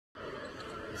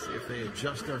See if they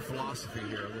adjust their philosophy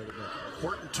here a little bit.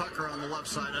 Horton Tucker on the left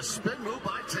side. A spin move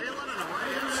by Talon and a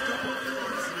right-hand scoop off the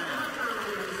glass.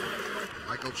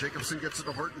 Michael Jacobson gets it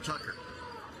to Horton Tucker.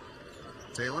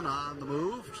 Talon on the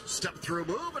move. Step through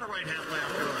move and a right-hand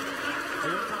layup.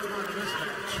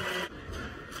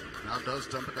 Now does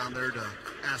dump it down there to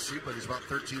Assey, but he's about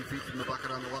 13 feet from the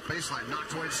bucket on the left baseline.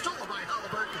 Knocked away, stolen by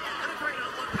Haliburton, and a great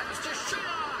outlet pass to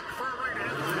Shiok for a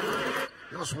right-hand layup.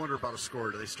 You always wonder about a score.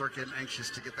 Do they start getting anxious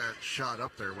to get that shot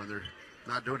up there when they're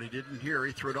not doing it? He didn't hear.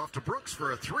 He threw it off to Brooks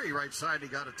for a three. Right side, he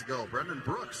got it to go. Brendan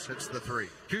Brooks hits the three.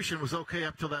 Execution was okay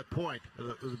up till that point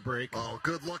of the break. Oh,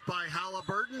 good look by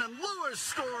Haliburton, and Lewis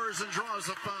scores and draws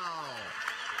a foul.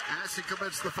 Assey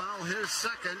commits the foul, his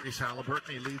second. Tyrese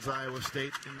Haliburton, he leads Iowa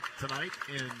State tonight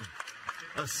in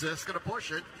assists. Going to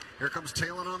push it. Here comes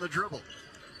Talon on the dribble.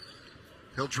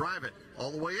 He'll drive it all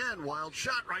the way in. Wild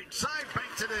shot, right side,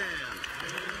 banked it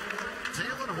in.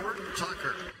 Talon Horton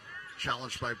Tucker,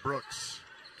 challenged by Brooks.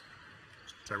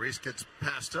 Tyrese gets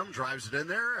past him, drives it in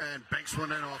there, and banks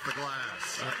one in off the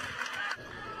glass.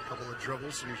 Couple of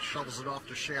dribbles, and he shovels it off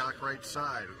to Shiok right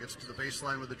side, who gets to the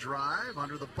baseline with a drive,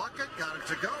 under the bucket, got it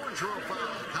to go, and drew a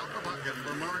foul. Out the bucket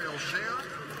for Mariel Shiok.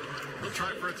 He'll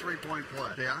try for a three-point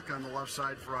play. Shiok on the left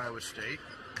side for Iowa State.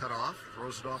 Cut off,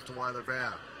 throws it off to Weiler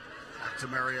Babb. Back to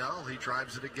Mariel, he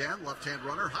drives it again, left-hand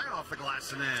runner, high off the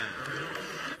glass and in.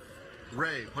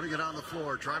 Ray putting it on the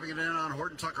floor, driving it in on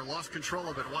Horton Tucker, lost control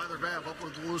of it. Weiler Babb up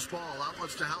with the loose ball,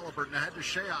 outlets to Haliburton, ahead to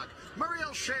Shiok.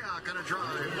 Mariel Shiok on a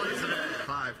drive, plays it in.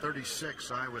 5:36,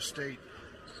 Iowa State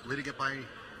leading it by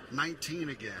 19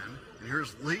 again. And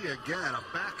here's Lee again, a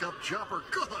backup jumper,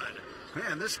 good.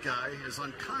 Man, this guy is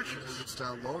unconscious. It's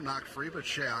down low, knocked free, but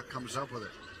Shiok comes up with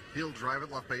it. He'll drive it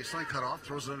left baseline, cut off,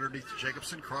 throws it underneath to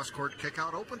Jacobson, cross-court kick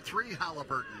out, open three,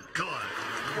 Haliburton. Good.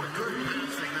 Good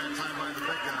passing that time by the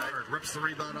big guy. Rips the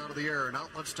rebound out of the air and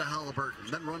outlets to Haliburton,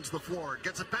 then runs the floor,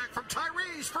 gets it back from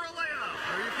Tyrese for a layup.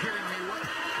 Are you kidding me? What an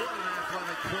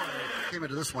athletic play. Came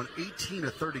into this one 18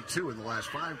 of 32 in the last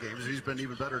 5 games. He's been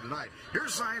even better tonight.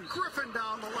 Here's Zion Griffin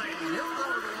down the lane. He'll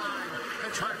go to the line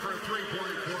and try for a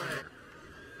three-point play.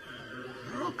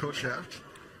 Well, Coach Heft,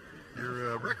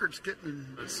 your record's getting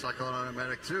stuck on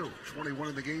automatic, too. 21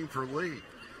 in the game for Lee.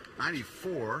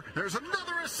 94. There's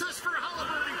another assist for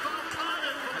Haliburton. He found time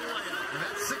for the layup. And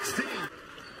that's 16.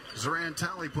 Zoran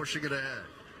Talley pushing it ahead.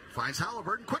 Finds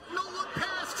Haliburton. Quick no-look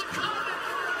pass to Condon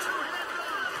for a two-hand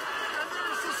dunk. And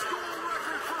there's the school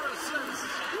record for assists.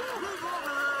 Move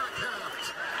over, Eric Heft.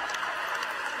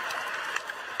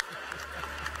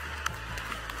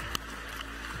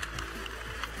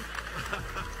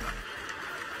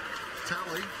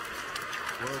 Talley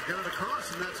will get it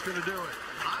across, and that's going to do it.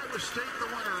 Iowa State the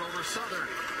winner over Southern.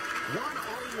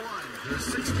 101 to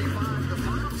 65. The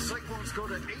final. Cyclones go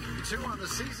to 8-2 on the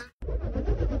season.